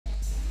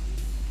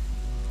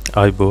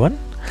ආයුබෝවන්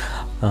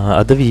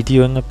අද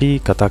වීඩියෝෙන් අපි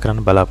කතා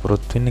කරන්න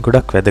බලාපොරොත්තු වෙන්නේ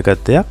ගොඩක්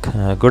වැදගත් දෙයක්.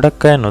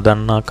 ගොඩක් අය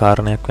නොදන්නා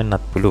කාරණයක්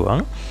වෙන්නත්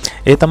පුළුවන්.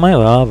 ඒ තමයි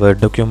ඔයා Word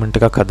document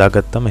එකක්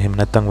හදාගත්තම එහෙම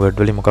නැත්නම් Word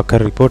වලින් මොකක්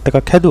හරි report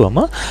එකක් හැදුවම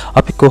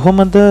අපි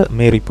කොහොමද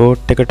මේ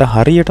report එකට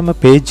හරියටම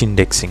page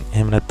indexing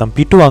එහෙම නැත්නම්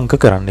පිටු අංක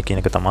කරන්න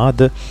කියන එක තමයි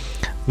අද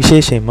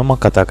විශේෂයෙන්ම මම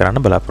කතා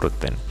කරන්න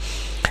බලාපොරොත්තු වෙන්නේ.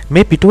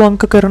 මේ පිටු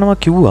අංක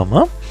කරනවා කිව්වම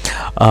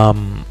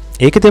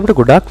ඒකදී අපිට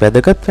ගොඩාක්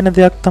වැදගත් වෙන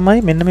දෙයක් තමයි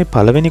මෙන්න මේ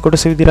පළවෙනි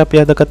කොටස විදිහට අපි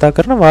අද කතා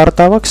කරන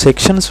වාර්තාවක්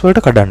sections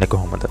වලට කඩන්නේ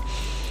කොහොමද?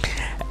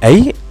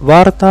 ඇයි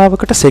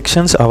වාර්තාවකට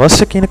sections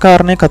අවශ්‍ය කියන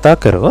කාරණේ කතා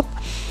කරොත්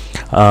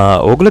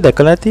ඕගොල්ලෝ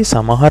දැකලා ඇති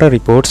සමහර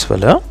reports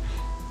වල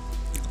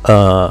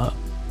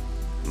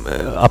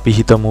අපි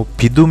හිතමු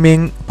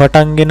පිදුමෙන්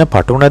පටන්ගෙන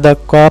පටුන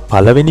දක්වා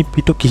පළවෙනි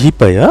පිටු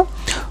කිහිපය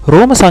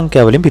රෝම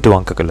සංඛ්‍යා වලින් පිටු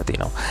අංක කරලා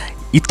තිනවා.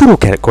 ඉතුරු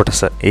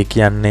කොටස ඒ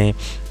කියන්නේ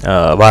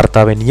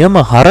වාර්තාවේ නියම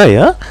හරය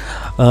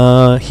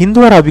හින්දු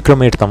අරාබි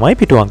ක්‍රමයට තමයි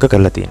පිටු අංක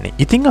කරලා තියෙන්නේ.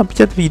 ඉතින්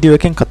අපි අද වීඩියෝ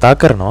එකෙන් කතා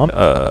කරනවා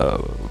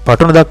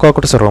පටුන දක්වා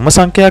කොටස රෝම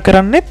සංඛ්‍යා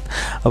කරන්නෙත්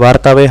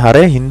වාර්තාවේ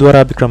හරය හින්දු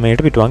අරාබි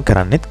ක්‍රමයට පිටු අංක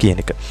කරන්නෙත් කියන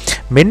එක.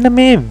 මෙන්න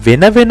මේ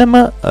වෙන වෙනම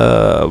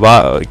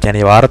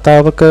කියන්නේ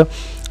වාර්තාවක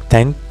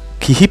තැන්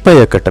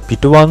කිහිපයකට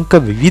පිටු අංක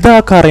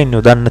විවිධාකාරයෙන්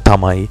යොදන්න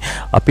තමයි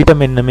අපිට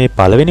මෙන්න මේ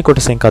පළවෙනි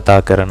කොටසෙන්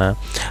කතා කරන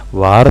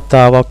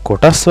වාර්තාවක්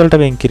කොටස් වලට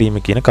වෙන් කිරීම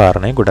කියන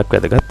කාරණය ගොඩක්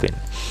වැදගත්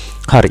වෙන්නේ.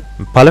 හරි.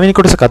 පළවෙනි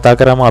කොටස කතා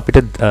කරාම අපිට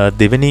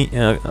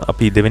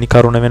දෙවෙනි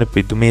කරුණ වෙන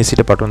පිදුමේ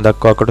සිට පටුන්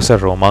දක්වා කොටස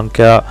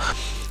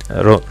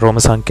රෝම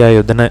සංඛ්‍යා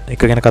යොදන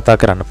එක ගැන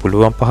කතා කරන්න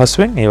පුළුවන්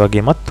පහසුවෙන්. ඒ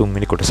වගේමත්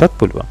තුන්වෙනි කොටසත්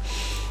පුළුවන්.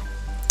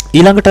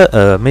 ඊළඟට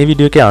මේ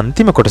වීඩියෝ එකේ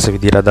අන්තිම කොටස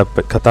විදිහට අද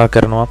කතා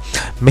කරනවා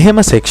මෙහෙම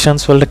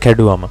sections වලට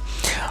කැඩුවම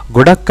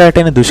ගොඩක් අයට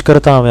එන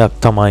දුෂ්කරතාවයක්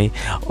තමයි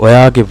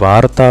ඔයාගේ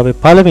වාර්තාවේ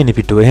පළවෙනි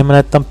පිටුව එහෙම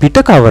නැත්නම්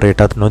පිට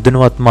කවරයටත්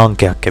නොදැනුවත්ම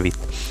අංකයක් ඇවිත්.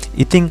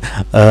 ඉතින්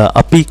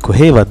අපි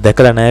කොහේවත්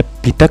දැකලා නැහැ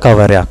පිට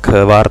කවරයක්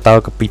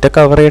වාර්තාවක පිට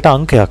කවරයට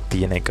අංකයක්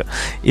තියෙන එක.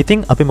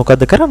 ඉතින් අපි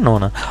මොකද්ද කරන්න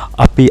ඕන?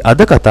 අපි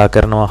අද කතා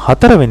කරනවා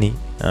හතරවෙනි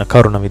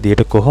කරුණ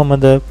විදිහට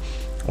කොහොමද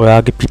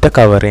ඔයාගේ පිට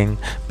කවරෙන්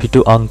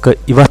පිටු අංක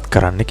ඉවත්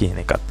කරන්න කියන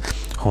එකත්.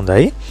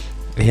 හොඳයි.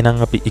 එහෙනම්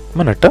අපි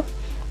ඉක්මනට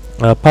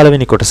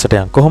පළවෙනි කොටසට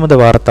යන් කොහොමද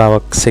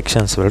වාර්තාවක්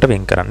sections වලට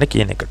වෙන් කරන්න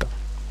කියන එකට.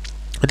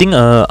 ඉතින්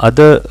අද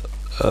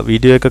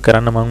වීඩියෝ එක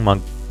කරන්න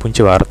මම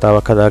පුංචි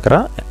වාර්තාවක්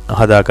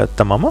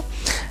හදාගත්තා මම.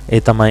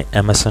 ඒ තමයි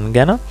Amazon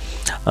ගැන.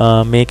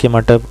 මේකේ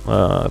මට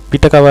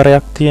පිට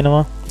කවරයක්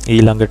තියෙනවා.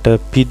 ඊළඟට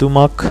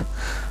පිදුමක්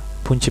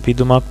පුංචි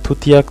පිදුමක්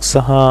තුතියක්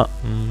සහ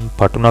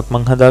පටුනක්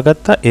මම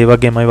හදාගත්තා. ඒ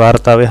වගේමයි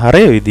වාර්තාවේ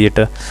හරය විදියට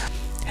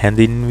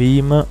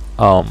හැඳින්වීම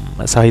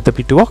සහිත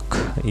පිටුවක්,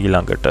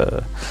 ඊළඟට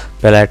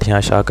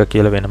පැලෑටිහා ශාක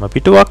කියලා වෙනම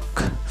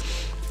පිටුවක්,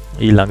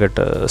 ඊළඟට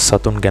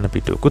සතුන් ගැන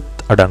පිටුවකුත්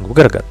අඩංගු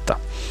කරගත්තා.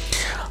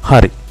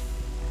 හරි.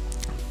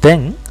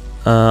 දැන්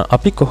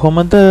අපි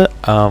කොහොමද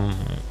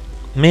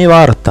මේ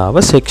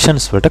වාර්තාව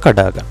sections වලට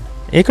කඩාගන්නේ?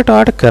 ඒකට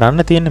ඔයාලට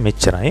කරන්න තියෙන්නේ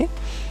මෙච්චරයි.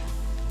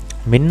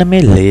 මෙන්න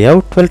මේ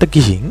layout වලට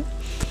ගිහින්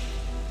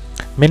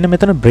මෙන්න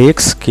මෙතන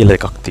breaks කියලා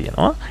එකක්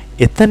තියෙනවා.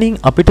 එතනින්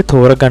අපිට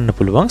තෝරගන්න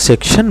පුළුවන්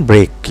section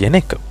break කියන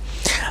එක.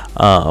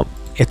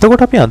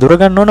 එතකොට අපි අඳුර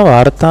ගන්න ඕන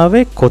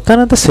වාර්තාවේ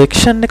කොතනද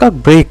section එකක්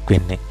break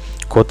වෙන්නේ?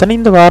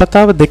 කොතනින්ද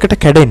වාර්තාව දෙකට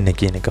කැඩෙන්නේ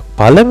කියන එක.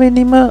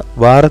 පළවෙනිම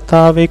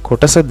වාර්තාවේ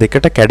කොටස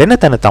දෙකට කැඩෙන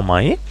තැන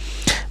තමයි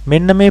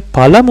මෙන්න මේ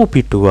පළමු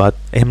පිටුවත්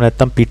එහෙම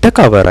නැත්නම් පිට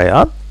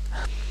කවරයත්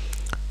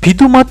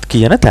පිදුමත්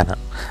කියන තැන.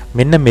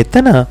 මෙන්න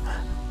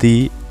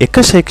මෙතනදී එක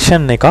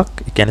section එකක්,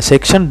 ඒ කියන්නේ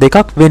section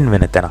දෙකක් වෙන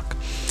වෙන තැනක්.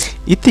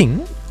 ඉතින්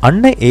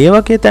අන්න ඒ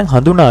වගේ තැන්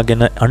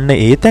හඳුනාගෙන අන්න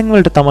ඒ තැන්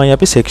වලට තමයි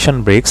අපි section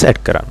breaks add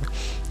කරන්නේ.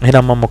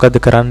 එහෙනම් මම මොකද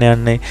කරන්න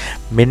යන්නේ?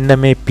 මෙන්න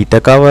මේ පිට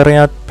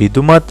කවරයත්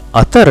පිදුමත්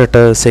අතරට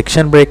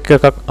section break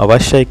එකක්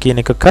අවශ්‍යයි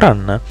කියන එක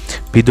කරන්න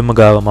පිදුම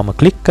ගාව මම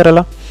ක්ලික්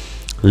කරලා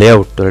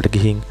layout වලට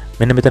ගිහින්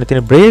මෙන්න මෙතන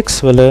තියෙන breaks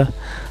වල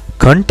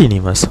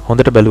continuous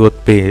හොඳට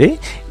බැලුවොත් පේන්නේ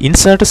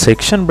insert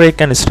section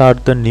break and start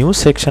the new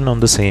section on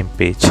the same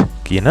page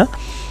කියන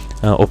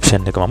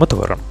option එක මම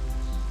තෝරනවා.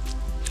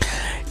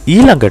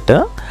 ඊළඟට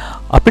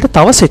අපිට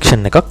තව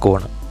section එකක්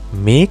ඕන.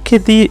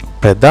 මේකෙදී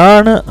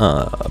ප්‍රධාන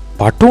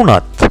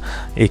පටුනත්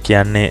ඒ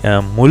කියන්නේ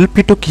මුල්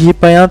පිටු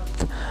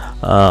කිහිපයත්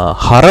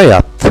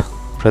හරයත්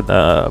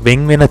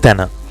වෙන් වෙන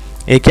තැන.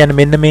 ඒ කියන්නේ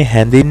මෙන්න මේ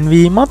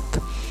හැඳින්වීමත්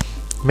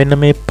මෙන්න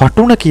මේ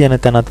පටුන කියන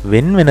තැනත්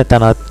වෙන වෙන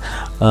තැනත්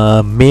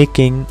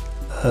මේකෙන්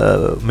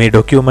මේ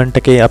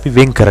document එකේ අපි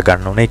වෙන් කර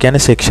ගන්න ඕනේ. ඒ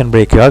කියන්නේ section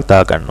break එකක්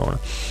දා ගන්න ඕන.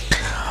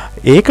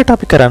 ඒකට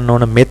අපි කරන්න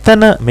ඕන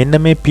මෙතන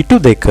මෙන්න මේ පිටු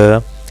දෙක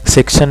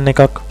section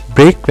එකක්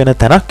break වෙන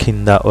තැනක්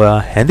හින්දා ඔයා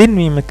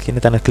හැඳින්වීම කියන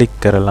තැන ක්ලික්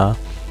කරලා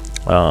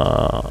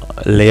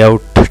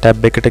layout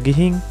tab එකට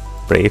ගිහින්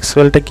breaks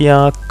වලට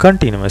ගියා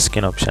continuous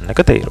කියන option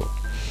එක තේරුවා.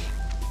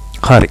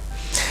 හරි.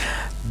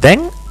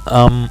 දැන්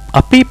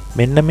අපි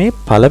මෙන්න මේ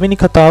පළවෙනි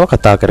කතාව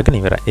කතා කරගෙන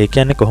ඉවරයි. ඒ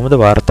කියන්නේ කොහොමද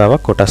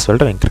වාර්තාවක් කොටස්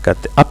වලට වෙන්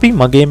කරගත්තේ? අපි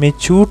මගේ මේ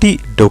චූටි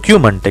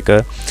document එක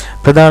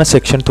ප්‍රධාන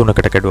section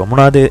 3කට කැඩුවා.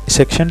 මොනවාද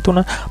section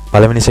 3?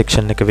 පළවෙනි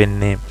section එක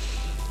වෙන්නේ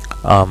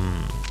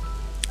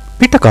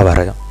පිට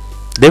කවරය.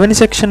 දෙවෙනි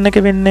section එක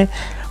වෙන්නේ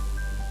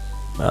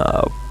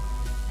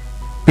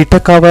පිට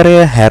කවරය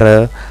හැර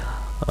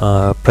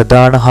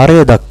ප්‍රධාන හරය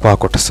දක්වා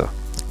කොටස.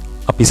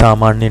 අපි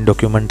සාමාන්‍යයෙන්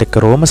ડોකියුමන්ට් එක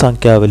රෝම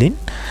සංඛ්‍යා වලින්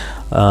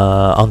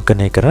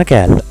අංකනය කරන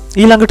කෑල්ල.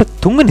 ඊළඟට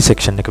තුන්වෙනි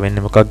සෙක්ෂන් එක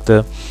වෙන්නේ මොකක්ද?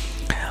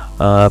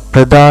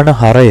 ප්‍රධාන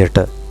හරයට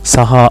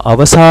සහ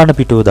අවසාන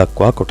පිටුව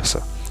දක්වා කොටස.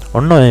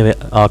 ඔන්න ඔය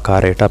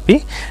ආකාරයට අපි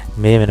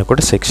මේ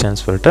වෙනකොට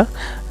සෙක්ෂන්ස් වලට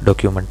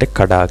ડોකියුමන්ට් එක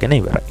කඩාගෙන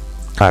ඉවරයි.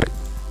 හරි.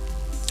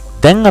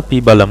 දැන් අපි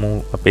බලමු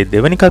අපේ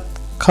දෙවෙනි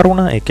කරුණ,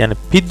 ඒ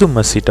කියන්නේ පිදුම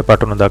සිට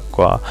පටුන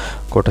දක්වා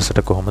කොටසට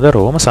කොහොමද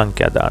රෝම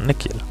සංඛ්‍යා දාන්න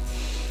කියලා.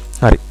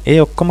 හරි. ඒ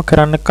ඔක්කොම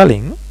කරන්න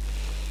කලින්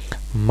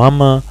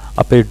මම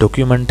අපේ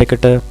ડોකියුමන්ට්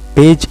එකට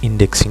page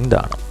indexing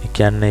දානවා. ඒ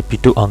කියන්නේ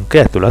පිටු අංක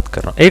ඇතුළත්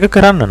කරනවා. ඒක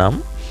කරන්න නම්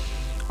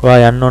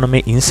ඔයා යන්න ඕන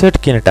මේ insert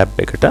කියන tab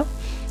එකට.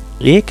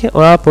 ඒකේ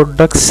ඔයා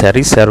පොඩ්ඩක්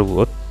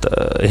සැරිසරුවොත්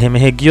එහෙම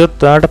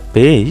ගියොත් ඔයාට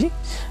page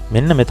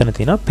මෙන්න මෙතන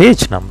තියෙනවා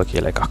page number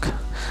කියලා එකක්.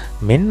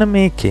 මෙන්න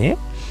මේකේ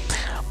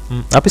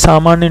අපි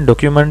සාමාන්‍යයෙන්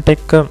ડોකියුමන්ට්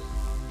එක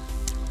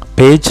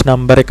page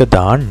number එක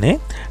දාන්නේ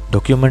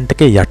ડોකියුමන්ට්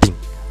එකේ යටින්.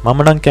 මම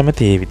නම්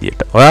කැමති මේ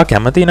විදියට. ඔයා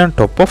කැමති නම්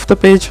top of the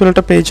page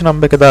වලට page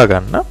number එක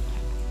දාගන්න.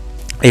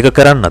 ඒක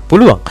කරන්නත්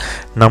පුළුවන්.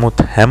 නමුත්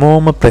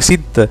හැමෝම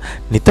ප්‍රසිද්ධ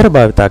නිතර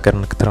භාවිතා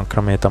කරන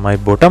ක්‍රමය තමයි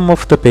bottom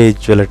of the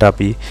page වලට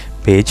අපි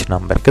page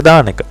number එක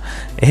දාන එක.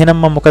 එහෙනම්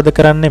මම මොකද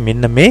කරන්නේ?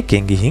 මෙන්න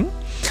මේකෙන් ගිහින්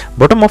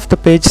bottom of the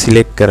page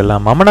select කරලා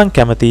මම නම්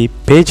කැමති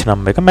page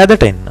number එක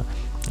මැදට එන්න.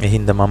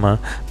 එහින්ද මම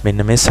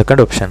මෙන්න මේ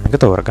second option එක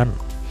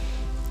තෝරගන්නවා.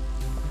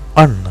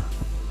 අන්න.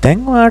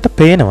 දැන් ඔයාලට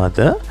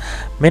පේනවද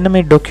මෙන්න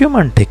මේ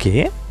ડોකියුමන්ට්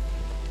එකේ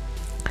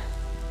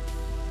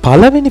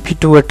පළවෙනි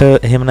පිටුවට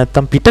එහෙම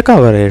නැත්නම් පිට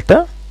කවරයට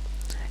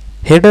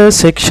header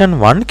section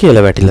 1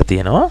 කියලා වැටිලා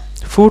තියෙනවා.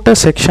 footer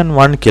section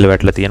 1 කියලා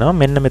වැටිලා තියෙනවා.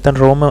 මෙන්න මෙතන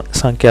රෝම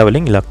සංඛ්‍යා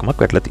වලින් ඉලක්කමක්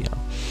වැටිලා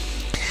තියෙනවා.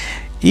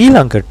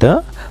 ඊළඟට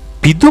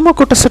පිදුම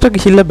කොටසට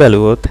ගිහිල්ලා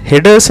බැලුවොත්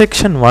header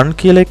section 1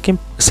 කියලා එකකින්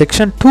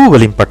section 2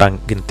 වලින්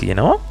පටන්ගෙන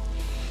තියෙනවා.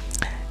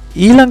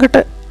 ඊළඟට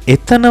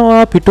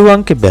එතනවා පිටු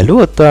අංකේ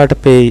බැලුවොත්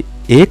ඔයාලට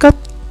ඒකත්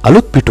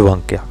අලුත් පිටු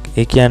අංකයක්.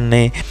 ඒ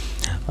කියන්නේ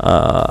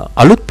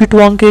අලුත්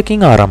පිටු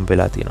අංකයකින් ආරම්භ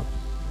වෙලා තියෙනවා.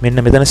 මෙන්න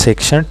මෙතන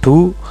section 2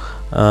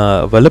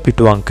 වල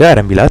පිටු අංක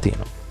ආරම්භලා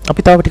තියෙනවා.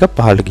 අපි තව ටිකක්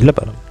පහළට ගිහලා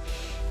බලමු.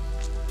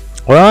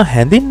 ඔයා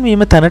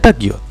හැඳින්වීම තැනට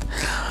ගියොත්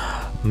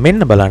මෙන්න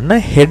බලන්න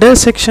header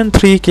section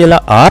 3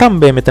 කියලා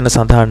ආරම්භය මෙතන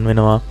සඳහන්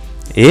වෙනවා.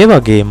 ඒ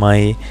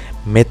වගේමයි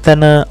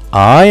මෙතන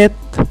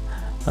ආයත්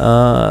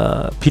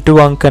පිටු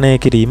අංකනය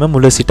කිරීම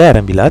මුල සිට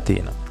ආරම්භලා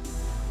තියෙනවා.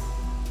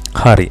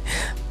 හරි.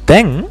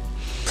 දැන්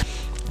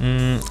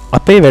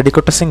අපේ වැඩි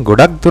කොටසින්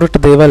ගොඩක් දුරට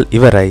දේවල්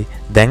ඉවරයි.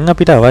 දැන්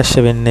අපිට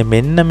අවශ්‍ය වෙන්නේ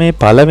මෙන්න මේ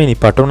පළවෙනි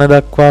පටුන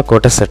දක්වා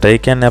කොටසට. ඒ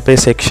කියන්නේ අපේ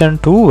section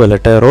 2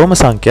 වලට රෝම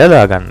සංඛ්‍යා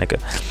දාගන්න එක.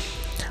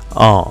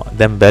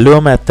 දැන්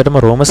බැලුවම ඇත්තටම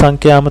රෝම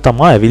සංඛ්‍යාවම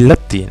තමයි ඇවිල්ලා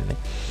තියෙන්නේ.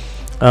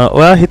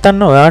 ඔයා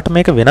හිතන්න ඔයාට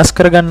මේක වෙනස්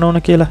කරගන්න ඕන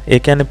කියලා. ඒ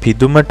කියන්නේ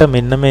පිදුමට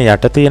මෙන්න මේ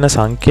යට තියෙන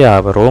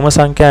සංඛ්‍යාව රෝම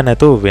සංඛ්‍යා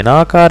නැතුව වෙන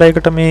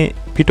ආකාරයකට මේ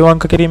පිටු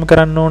අංක කිරීම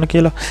කරන්න ඕන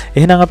කියලා.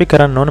 එහෙනම් අපි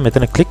කරන්න ඕන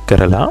මෙතන ක්ලික්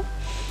කරලා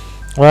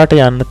ඔයාට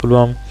යන්න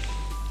පුළුවන්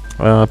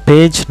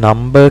page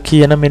number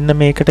කියන මෙන්න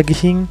මේකට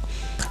ගිහින්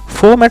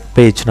format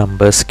page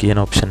numbers කියන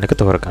option එක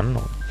තෝරගන්න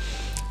ඕන.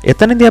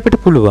 එතනදී අපිට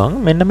පුළුවන්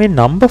මෙන්න මේ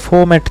number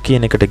format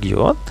කියන එකට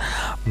ගියොත්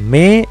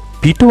මේ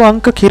පිටු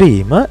අංක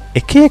කිරීම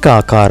එක එක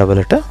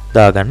ආකාරවලට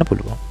දාගන්න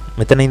පුළුවන්.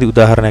 මෙතනදී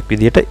උදාහරණයක්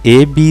විදිහට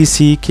ABC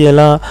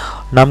කියලා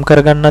නම්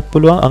කරගන්නත්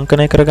පුළුවන්,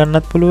 අංකනය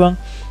කරගන්නත් පුළුවන්.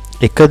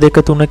 1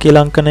 2 3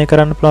 කියලා අංකනය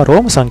කරන්න පුළුවන්.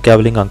 රෝම සංඛ්‍යා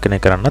වලින් අංකනය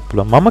කරන්නත්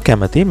පුළුවන්. මම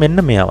කැමති මෙන්න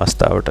මේ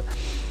අවස්ථාවට.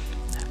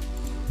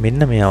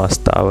 මෙන්න මේ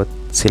අවස්ථාව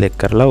select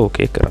කරලා OK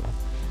කරනවා.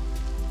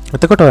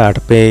 එතකොට ඔයාට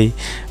පේයි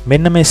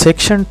මෙන්න මේ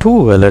section 2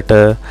 වලට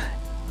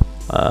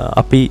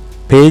අපි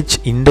page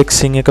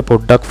indexing එක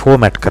පොඩ්ඩක්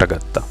format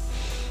කරගත්තා.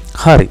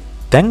 හරි.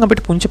 දැන්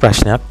අපිට පුංචි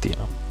ප්‍රශ්නයක්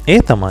තියෙනවා. ඒ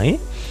තමයි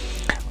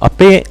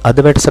අපේ අද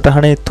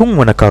වැඩසටහනේ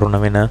තුන්වන කරුණ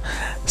වෙන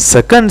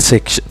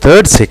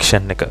third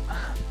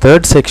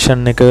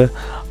section එක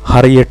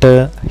හරියට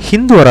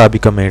හින්දු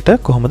අරාබිකමයට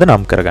කොහොමද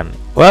නම් කරගන්නේ?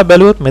 ඔයා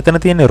බැලුවොත් මෙතන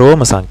තියෙන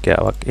රෝම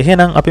සංඛ්‍යාවක්.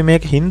 එහෙනම් අපි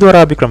මේක හින්දු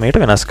අරාබි ක්‍රමයට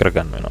වෙනස්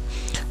කරගන්න වෙනවා.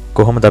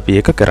 කොහොමද අපි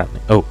ඒක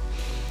කරන්නේ? ඔව්.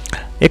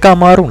 ඒක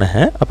අමාරු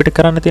නැහැ. අපිට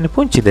කරන්න තියෙන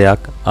පුංචි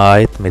දෙයක්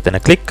ආයෙත් මෙතන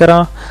ක්ලික්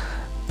කරා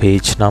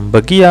page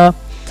number ගියා.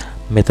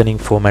 මෙතනින්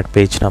format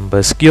page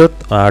numbers ගියොත්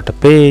ඔයාට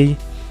පේයි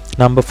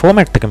number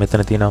format එක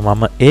මෙතන තියෙනවා.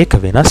 මම ඒක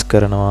වෙනස්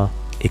කරනවා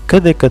 1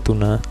 2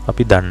 3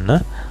 අපි දන්න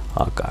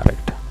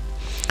ආකාරයට.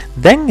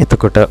 දැන්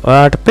එතකොට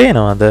ඔයාට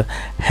පේනවද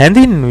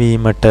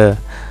හැඳින්වීමට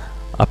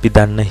අපි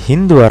දන්න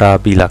හින්දු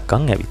අරාබි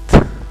ඉලක්කම් ඇවිත්.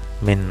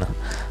 මෙන්න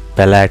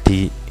පැලෑටි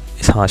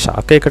සහ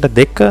ශාකයකට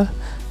 2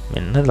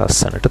 මෙන්න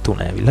ලස්සනට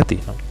 3 ඇවිල්ලා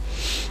තියෙනවා.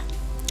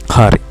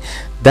 හරි.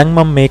 දැන්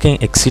මම මේකෙන්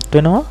exit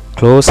වෙනවා.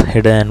 close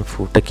header and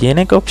footer කියන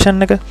එක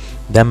option එක.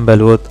 දැන්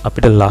බලුවොත්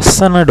අපිට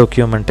ලස්සන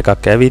document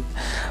එකක් ඇවිත්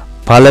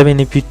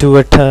පළවෙනි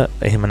පිටුවට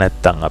එහෙම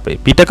නැත්නම් අපේ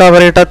පිට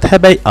කවරයටත්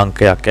හැබැයි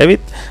අංකයක්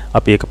ඇවිත්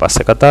අපි ඒක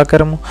පස්සේ කතා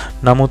කරමු.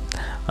 නමුත්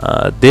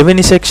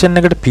දෙවෙනි section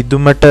එකට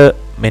පිදුමට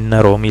මෙන්න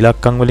රෝම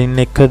ඉලක්කම් වලින්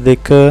 1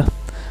 2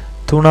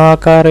 3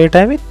 ආකාරයට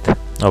ඇවිත්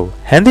ඔව්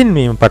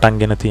හැඳින්වීම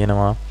පටන්ගෙන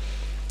තියෙනවා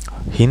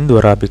හින්දු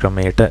අරාබි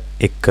ක්‍රමයට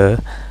 1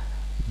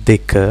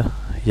 2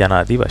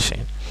 යනාදී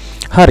වශයෙන්.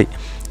 හරි.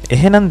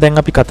 එහෙනම් දැන්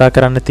අපි කතා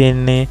කරන්න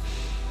තියෙන්නේ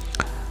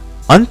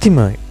අන්තිම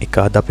එක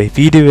අද අපේ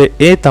වීඩියෝ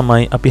ඒ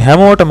තමයි අපි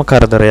හැමෝටම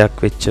කරදරයක්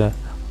වෙච්ච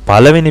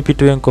පළවෙනි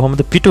පිටුවෙන්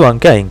කොහොමද පිටු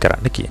අංක අයින්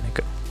කරන්න කියන එක.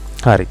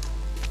 හරි.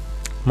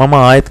 මම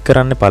ආයෙත්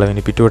කරන්නේ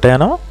පළවෙනි පිටුවට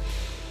යනවා.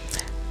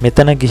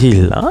 මෙතන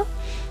ගිහිල්ලා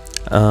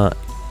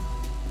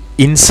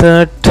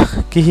insert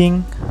ගිහින්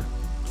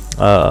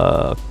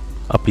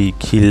අපි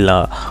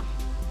ගිහිල්ලා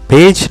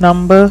page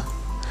number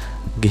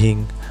ගිහින්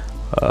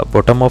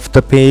bottom of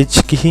the page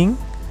ගිහින්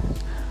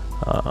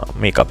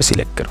මේක අපි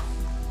select කරමු.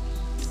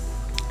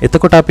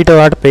 එතකොට අපිට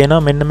ඔයාලට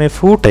පේනවා මෙන්න මේ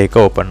footer එක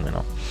open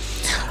වෙනවා.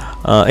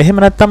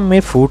 එහෙම නැත්නම්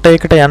මේ footer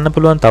එකට යන්න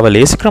පුළුවන් තව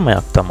ලේසි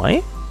ක්‍රමයක් තමයි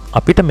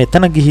අපිට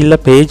මෙතන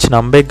ගිහිල්ලා page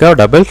number එක ගාව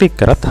double click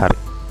කරත් හරි.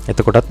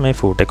 එතකොටත් මේ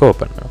footer එක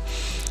open වෙනවා.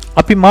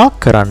 අපි mark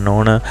කරන්න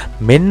ඕන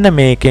මෙන්න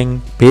මේකෙන්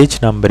page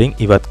numbering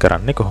ඉවත්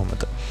කරන්නේ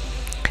කොහොමද?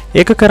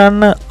 ඒක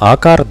කරන්න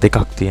ආකාර දෙකක්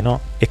තියෙනවා.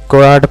 එක්ක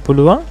ඔයාලට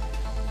පුළුවන්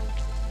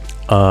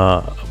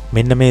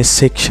මෙන්න මේ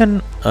section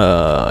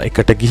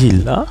එකට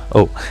ගිහිල්ලා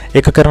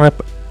ඒක කරන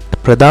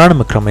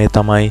ප්‍රධානම ක්‍රමය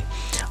තමයි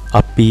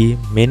අපි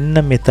මෙන්න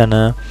මෙතන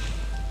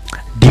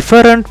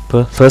different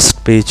first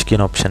page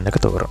කියන option එක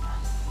තෝරමු.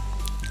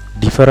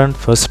 different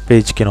first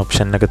page කියන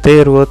option එක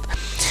තේරුවොත්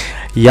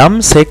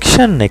යම්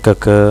section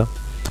එකක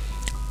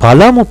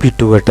පළමු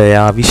පිටුවට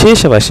යා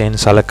විශේෂ වශයෙන්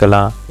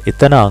සලකලා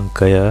එතන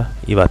අංකය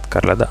ඉවත්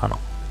කරලා දානවා.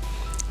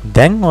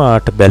 දැන්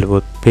ඔයාට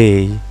බැලුවොත්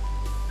පේයි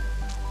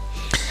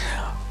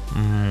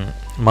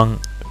මං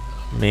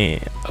මේ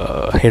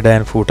header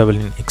and footer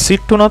වලින්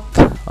exit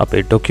වුණොත්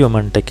අපේ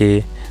document එකේ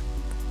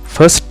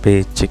first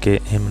page එකේ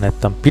එහෙම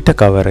නැත්නම් පිට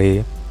කවරේ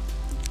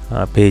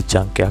page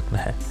අංකයක්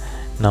නැහැ.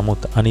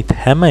 නමුත් අනිත්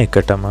හැම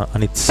එකටම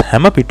අනිත්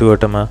හැම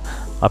පිටුවටම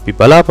අපි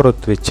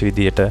බලාපොරොත්තු වෙච්ච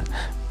විදියට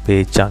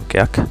page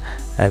අංකයක්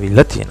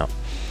ඇවිල්ලා තියෙනවා.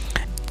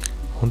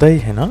 හොඳයි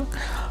එහෙනම්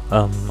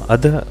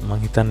අද මම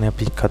හිතන්නේ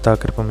අපි කතා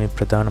කරපු මේ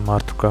ප්‍රධාන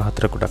මාතෘකා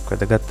හතර ගොඩක්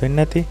වැදගත්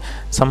වෙන්නේ නැති.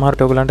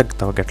 සමහරට ඔයගලන්ට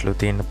තව ගැටලු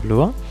තියෙන්න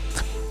පුළුවන්.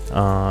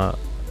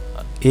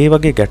 ඒ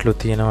වගේ ගැටලු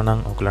තියෙනවා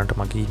නම් ඔයගලන්ට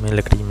මගේ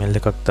email එකට email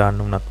එකක්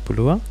දාන්න උනත්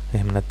පුළුවන්.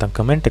 එහෙම නැත්නම්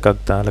comment එකක්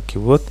දාලා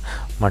කිව්වොත්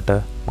මට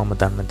මම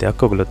දන්න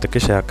දෙයක් ඔයගලොත් එක්ක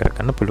share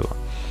කරගන්න පුළුවන්.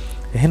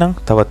 එහෙනම්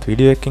තවත්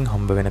වීඩියෝ එකකින්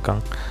හම්බ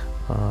වෙනකන්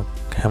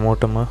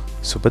හැමෝටම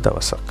සුබ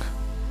දවසක්.